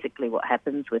survey. Basically what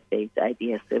happens with these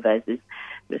ABS surveys is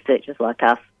researchers like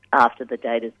us, after the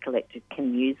data is collected,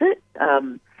 can use it.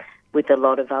 With a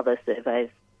lot of other surveys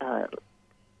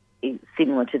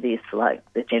similar to this, like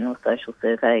the General Social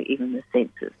Survey, even the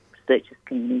Census, researchers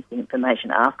can use the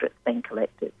information after it's been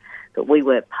collected. But we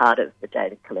weren't part of the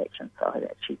data collection, so I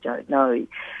actually don't know.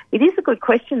 It is a good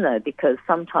question, though, because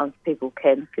sometimes people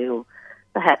can feel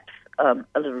perhaps a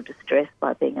little distressed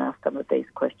by being asked some of these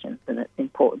questions, and it's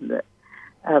important that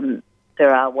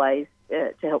there are ways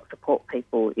to help support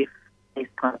people if these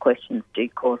kind of questions do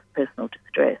cause personal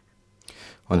distress.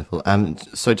 Wonderful.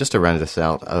 So just to round this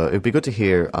out, it would be good to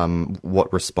hear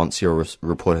what response your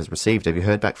report has received. Have you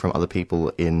heard back from other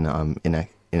people in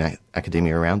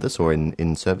academia around this, or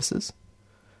in services?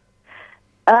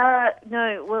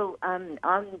 No. Well, I'm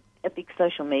a big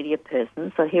social media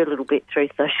person, so I hear a little bit through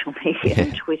social media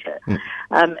and Twitter.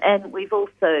 And we've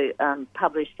also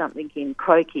published something in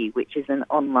Croaky, which is an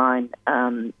online.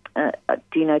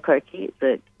 Do you know Croaky?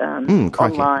 It's a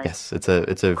online. Yes, it's a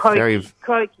Croaky. very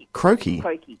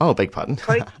Croaky. Oh, beg pardon.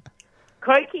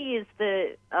 Croaky is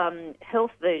the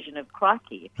health version of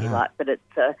Crikey, if you like, but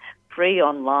it's free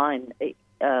online. It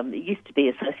used to be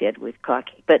associated with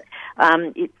Crikey, but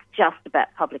it's just about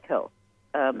public health.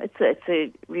 It's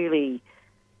a really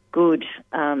good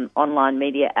online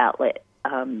media outlet,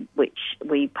 which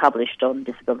we published on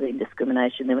disability and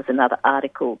discrimination. There was another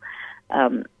article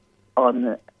on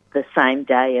the same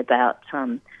day about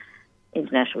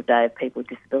International Day of People with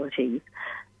Disabilities,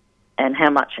 and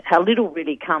how little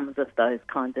really comes of those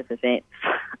kinds of events.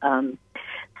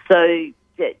 So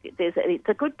it's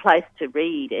a good place to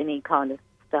read any kind of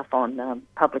stuff on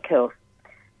public health.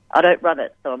 I don't run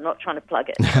it, so I'm not trying to plug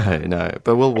it. No,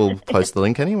 but we'll post the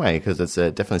link anyway, because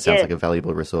it definitely sounds like a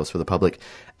valuable resource for the public,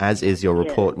 as is your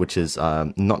report, which is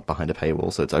not behind a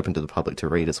paywall, so it's open to the public to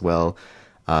read as well.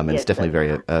 And it's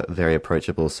definitely very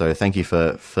approachable. So thank you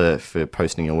for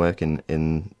posting your work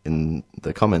in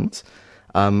the comments.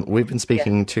 We've been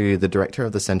speaking to the Director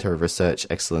of the Centre of Research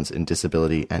Excellence in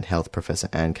Disability and Health, Professor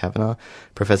Anne Kavanagh.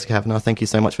 Professor Kavanagh, thank you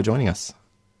so much for joining us.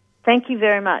 Thank you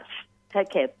very much. Take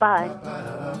care. Bye.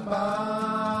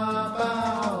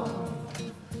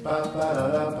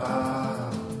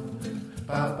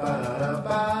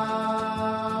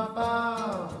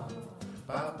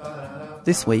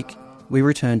 This week, we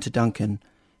return to Duncan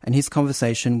and his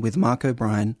conversation with Mark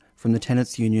O'Brien from the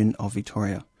Tenants Union of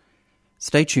Victoria.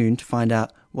 Stay tuned to find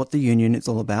out what the union is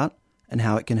all about and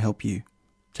how it can help you.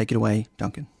 Take it away,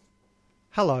 Duncan.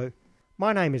 Hello,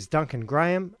 my name is Duncan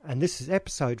Graham, and this is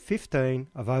episode 15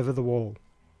 of Over the Wall.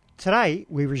 Today,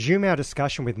 we resume our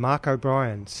discussion with Mark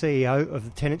O'Brien, CEO of the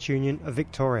Tenants Union of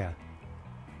Victoria.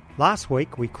 Last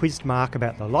week, we quizzed Mark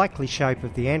about the likely shape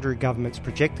of the Andrew government's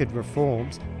projected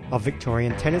reforms of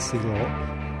Victorian tenancy law,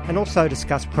 and also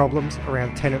discussed problems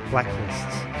around tenant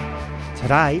blacklists.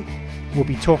 Today, we'll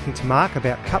be talking to Mark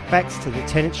about cutbacks to the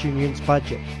Tenants Union's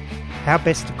budget, how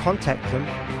best to contact them,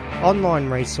 online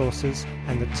resources,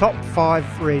 and the top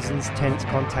 5 reasons tenants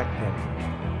contact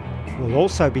them. We'll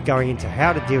also be going into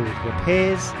how to deal with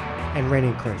repairs and rent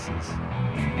increases.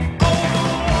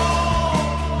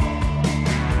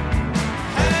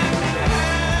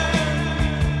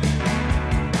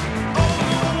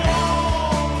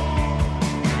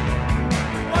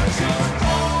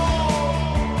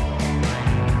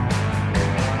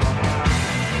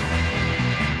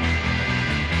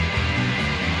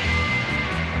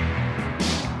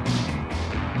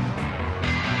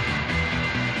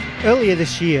 Earlier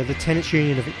this year, the Tenants'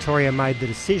 Union of Victoria made the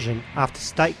decision, after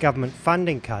state government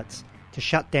funding cuts, to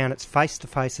shut down its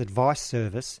face-to-face advice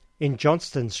service in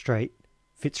Johnston Street,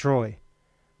 Fitzroy.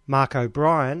 Mark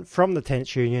O'Brien from the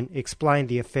Tenants' Union explained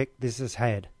the effect this has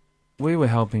had. We were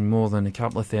helping more than a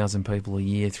couple of thousand people a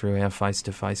year through our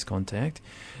face-to-face contact,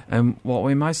 and what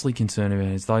we're mostly concerned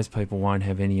about is those people won't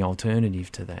have any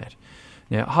alternative to that.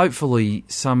 Now, hopefully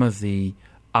some of the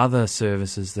other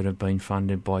services that have been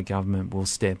funded by government will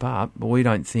step up, but we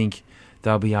don't think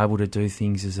they'll be able to do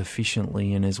things as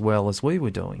efficiently and as well as we were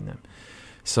doing them.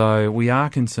 So we are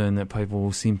concerned that people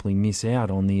will simply miss out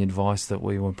on the advice that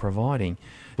we were providing.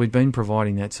 We've been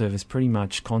providing that service pretty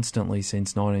much constantly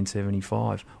since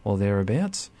 1975 or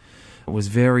thereabouts. It was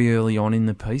very early on in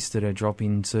the piece that a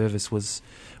drop-in service was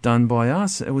done by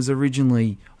us. It was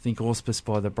originally, I think, auspiced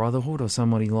by the Brotherhood or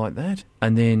somebody like that.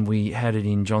 And then we had it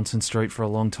in Johnson Street for a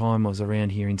long time. I was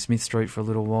around here in Smith Street for a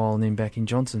little while and then back in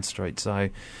Johnson Street. So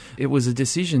it was a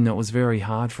decision that was very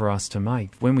hard for us to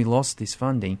make. When we lost this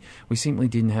funding, we simply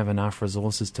didn't have enough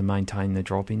resources to maintain the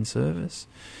drop-in service.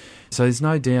 So there's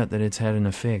no doubt that it's had an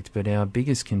effect, but our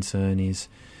biggest concern is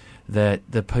that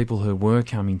the people who were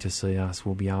coming to see us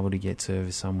will be able to get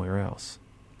service somewhere else.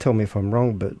 Tell me if I'm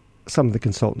wrong, but some of the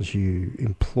consultants you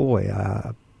employ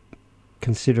are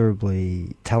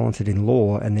considerably talented in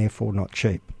law and therefore not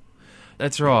cheap.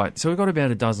 That's right. So we've got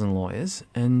about a dozen lawyers,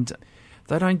 and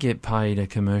they don't get paid a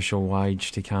commercial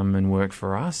wage to come and work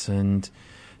for us, and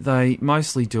they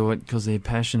mostly do it because they're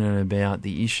passionate about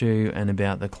the issue and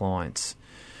about the clients.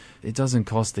 It doesn't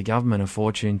cost the government a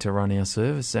fortune to run our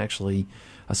service. It's actually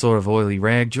a sort of oily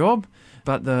rag job,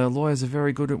 but the lawyers are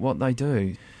very good at what they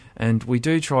do. And we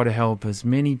do try to help as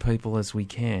many people as we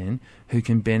can who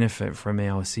can benefit from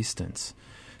our assistance.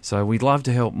 So we'd love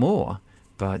to help more,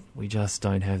 but we just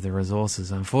don't have the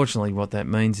resources. Unfortunately, what that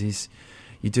means is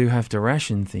you do have to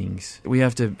ration things. We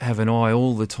have to have an eye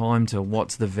all the time to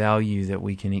what's the value that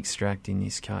we can extract in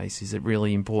this case. Is it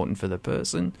really important for the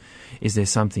person? Is there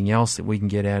something else that we can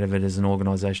get out of it as an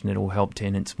organisation that will help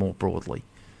tenants more broadly?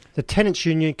 The Tenants'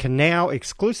 Union can now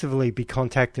exclusively be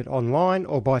contacted online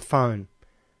or by phone.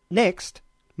 Next,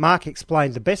 Mark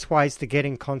explained the best ways to get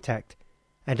in contact,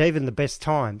 and even the best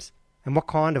times, and what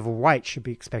kind of a wait should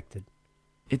be expected.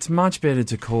 It's much better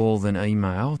to call than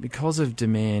email. Because of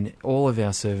demand, all of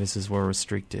our services were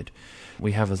restricted.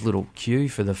 We have a little queue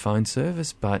for the phone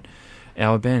service, but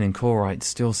our abandoned call rate's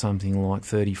still something like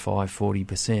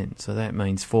 35-40%. So that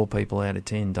means 4 people out of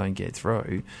 10 don't get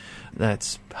through.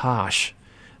 That's harsh.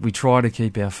 We try to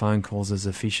keep our phone calls as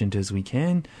efficient as we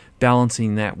can,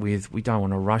 balancing that with we don't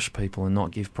want to rush people and not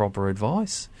give proper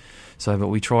advice. But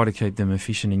we try to keep them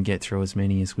efficient and get through as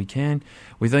many as we can.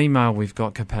 With email, we've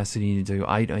got capacity to do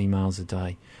 8 emails a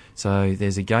day. So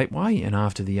there's a gateway, and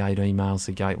after the 8 emails,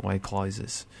 the gateway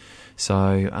closes.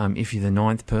 So if you're the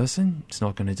 9th person, it's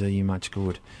not going to do you much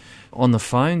good. On the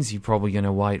phones, you're probably going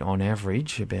to wait on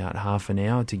average about half an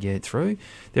hour to get through.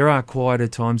 There are quieter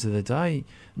times of the day,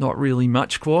 not really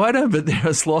much quieter, but there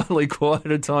are slightly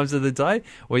quieter times of the day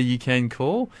where you can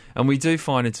call. And we do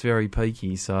find it's very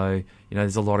peaky. So,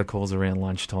 there's a lot of calls around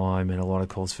lunchtime and a lot of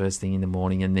calls first thing in the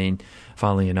morning and then,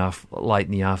 funnily enough, late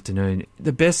in the afternoon.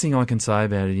 The best thing I can say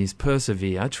about it is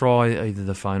persevere. Try either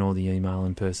the phone or the email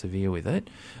and persevere with it.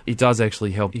 It does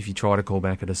actually help if you try to call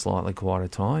back at a slightly quieter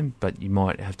time, but you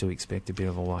might have to expect a bit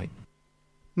of a wait.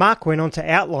 Mark went on to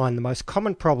outline the most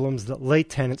common problems that lead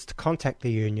tenants to contact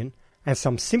the union and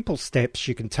some simple steps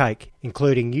you can take,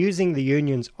 including using the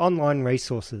union's online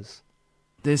resources.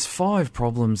 There's 5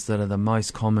 problems that are the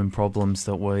most common problems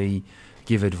that we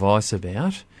give advice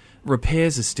about.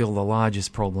 Repairs are still the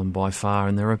largest problem by far,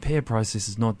 and the repair process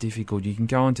is not difficult. You can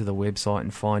go onto the website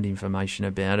and find information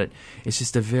about it. It's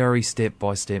just a very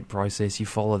step-by-step process. You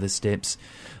follow the steps.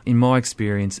 In my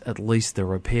experience, at least the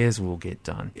repairs will get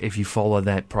done if you follow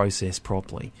that process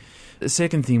properly. The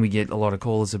second thing we get a lot of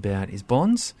callers about is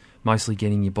bonds, mostly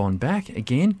getting your bond back.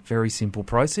 Again, very simple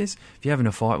process. If you're having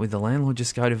a fight with the landlord,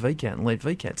 just go to VCAT and let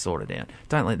VCAT sort it out.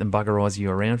 Don't let them buggerise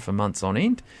you around for months on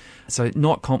end. So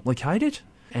not complicated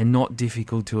and not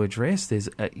difficult to address. There's,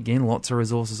 again, lots of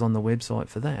resources on the website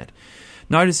for that.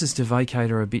 Notices to vacate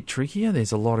are a bit trickier.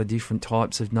 There's a lot of different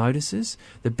types of notices.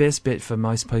 The best bet for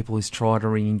most people is try to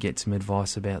ring and get some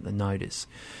advice about the notice.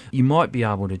 You might be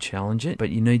able to challenge it, but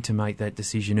you need to make that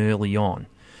decision early on,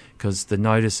 because the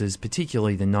notices,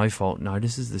 particularly the no-fault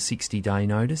notices, the 60-day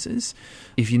notices,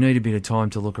 if you need a bit of time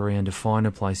to look around to find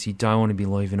a place, you don't want to be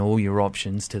leaving all your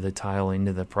options to the tail end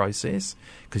of the process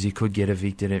because you could get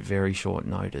evicted at very short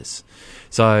notice.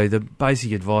 So the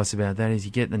basic advice about that is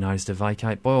you get the notice to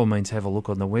vacate, by all means have a look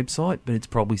on the website, but it's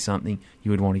probably something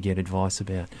you would want to get advice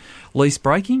about. Lease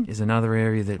breaking is another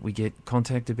area that we get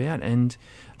contact about, and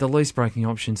the lease breaking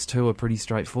options too are pretty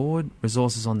straightforward.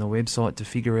 Resources on the website to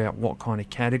figure out what kind of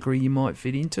category you might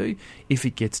fit into. If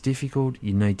it gets difficult,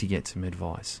 you need to get some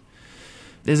advice.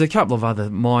 There's a couple of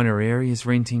other minor areas: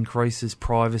 rent increases,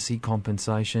 privacy,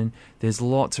 compensation. There's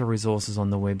lots of resources on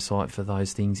the website for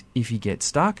those things. If you get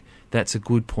stuck, that's a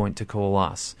good point to call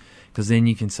us, because then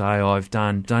you can say, I've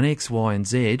done X, Y and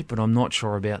Z, but I'm not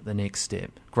sure about the next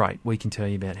step. Great, we can tell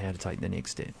you about how to take the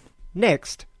next step.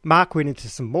 Next, Mark went into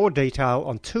some more detail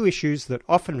on two issues that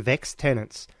often vex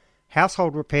tenants: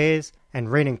 household repairs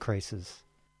and rent increases.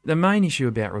 The main issue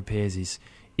about repairs is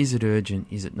it urgent,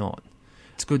 is it not?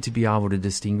 It's good to be able to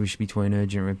distinguish between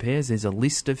urgent repairs. There's a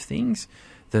list of things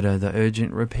that are the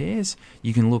urgent repairs.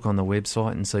 You can look on the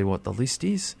website and see what the list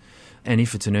is. And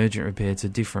if it's an urgent repair, it's a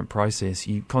different process.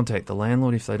 You contact the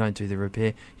landlord. If they don't do the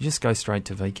repair, you just go straight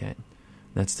to VCAT.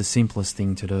 That's the simplest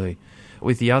thing to do.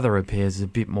 With the other repairs, it's a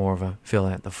bit more of a fill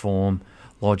out the form,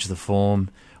 lodge the form,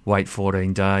 wait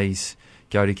 14 days,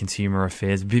 go to Consumer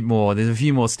Affairs, a bit more. There's a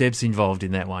few more steps involved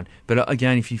in that one. But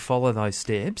again, if you follow those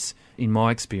steps, in my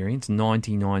experience,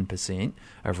 99%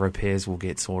 of repairs will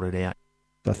get sorted out.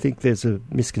 I think there's a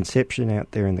misconception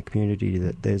out there in the community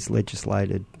that there's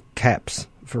legislated caps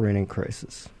for rent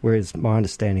increases, whereas my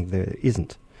understanding there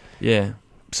isn't. Yeah.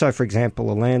 So, for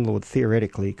example, a landlord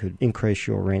theoretically could increase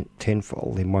your rent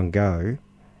tenfold in one go,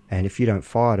 and if you don't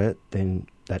fight it, then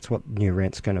that's what new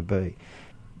rent's going to be.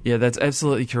 Yeah, that's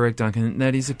absolutely correct, Duncan.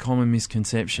 That is a common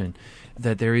misconception,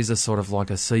 that there is a sort of like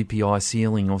a CPI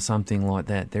ceiling or something like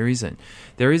that. There isn't.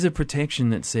 There is a protection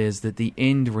that says that the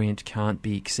end rent can't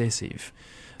be excessive,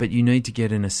 but you need to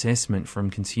get an assessment from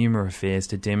Consumer Affairs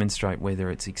to demonstrate whether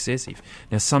it's excessive.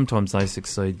 Now, sometimes they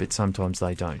succeed, but sometimes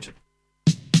they don't.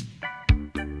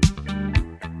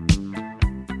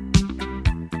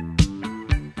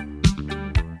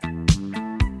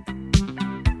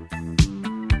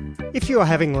 If you are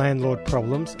having landlord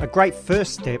problems, a great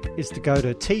first step is to go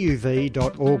to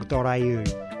tuv.org.au,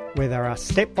 where there are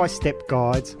step-by-step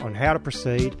guides on how to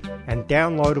proceed and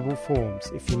downloadable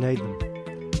forms if you need them.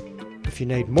 If you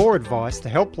need more advice, the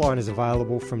helpline is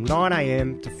available from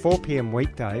 9am to 4pm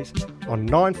weekdays on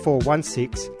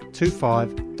 9416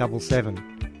 2577.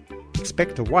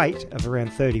 Expect a wait of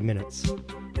around 30 minutes.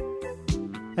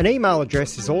 An email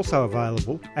address is also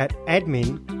available at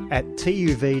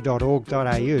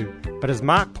admin@tuv.org.au, but as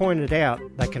Mark pointed out,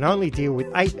 they can only deal with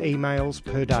 8 emails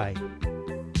per day.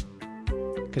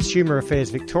 Consumer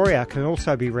Affairs Victoria can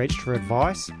also be reached for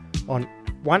advice on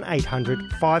 1800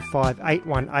 55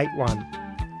 8181.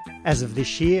 As of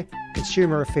this year,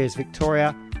 Consumer Affairs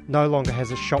Victoria no longer has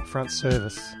a shopfront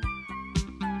service.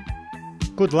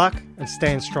 Good luck and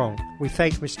stand strong. We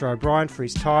thank Mr. O'Brien for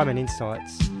his time and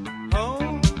insights.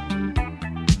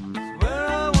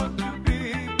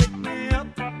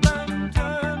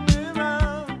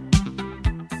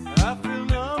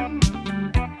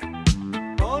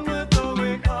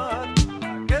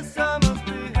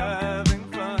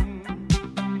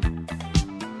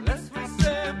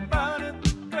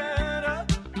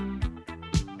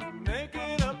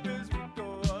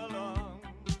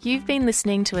 You've been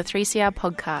listening to a 3CR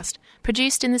podcast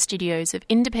produced in the studios of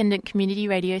independent community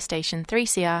radio station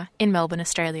 3CR in Melbourne,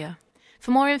 Australia.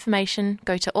 For more information,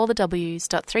 go to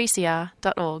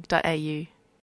allthews.3cr.org.au.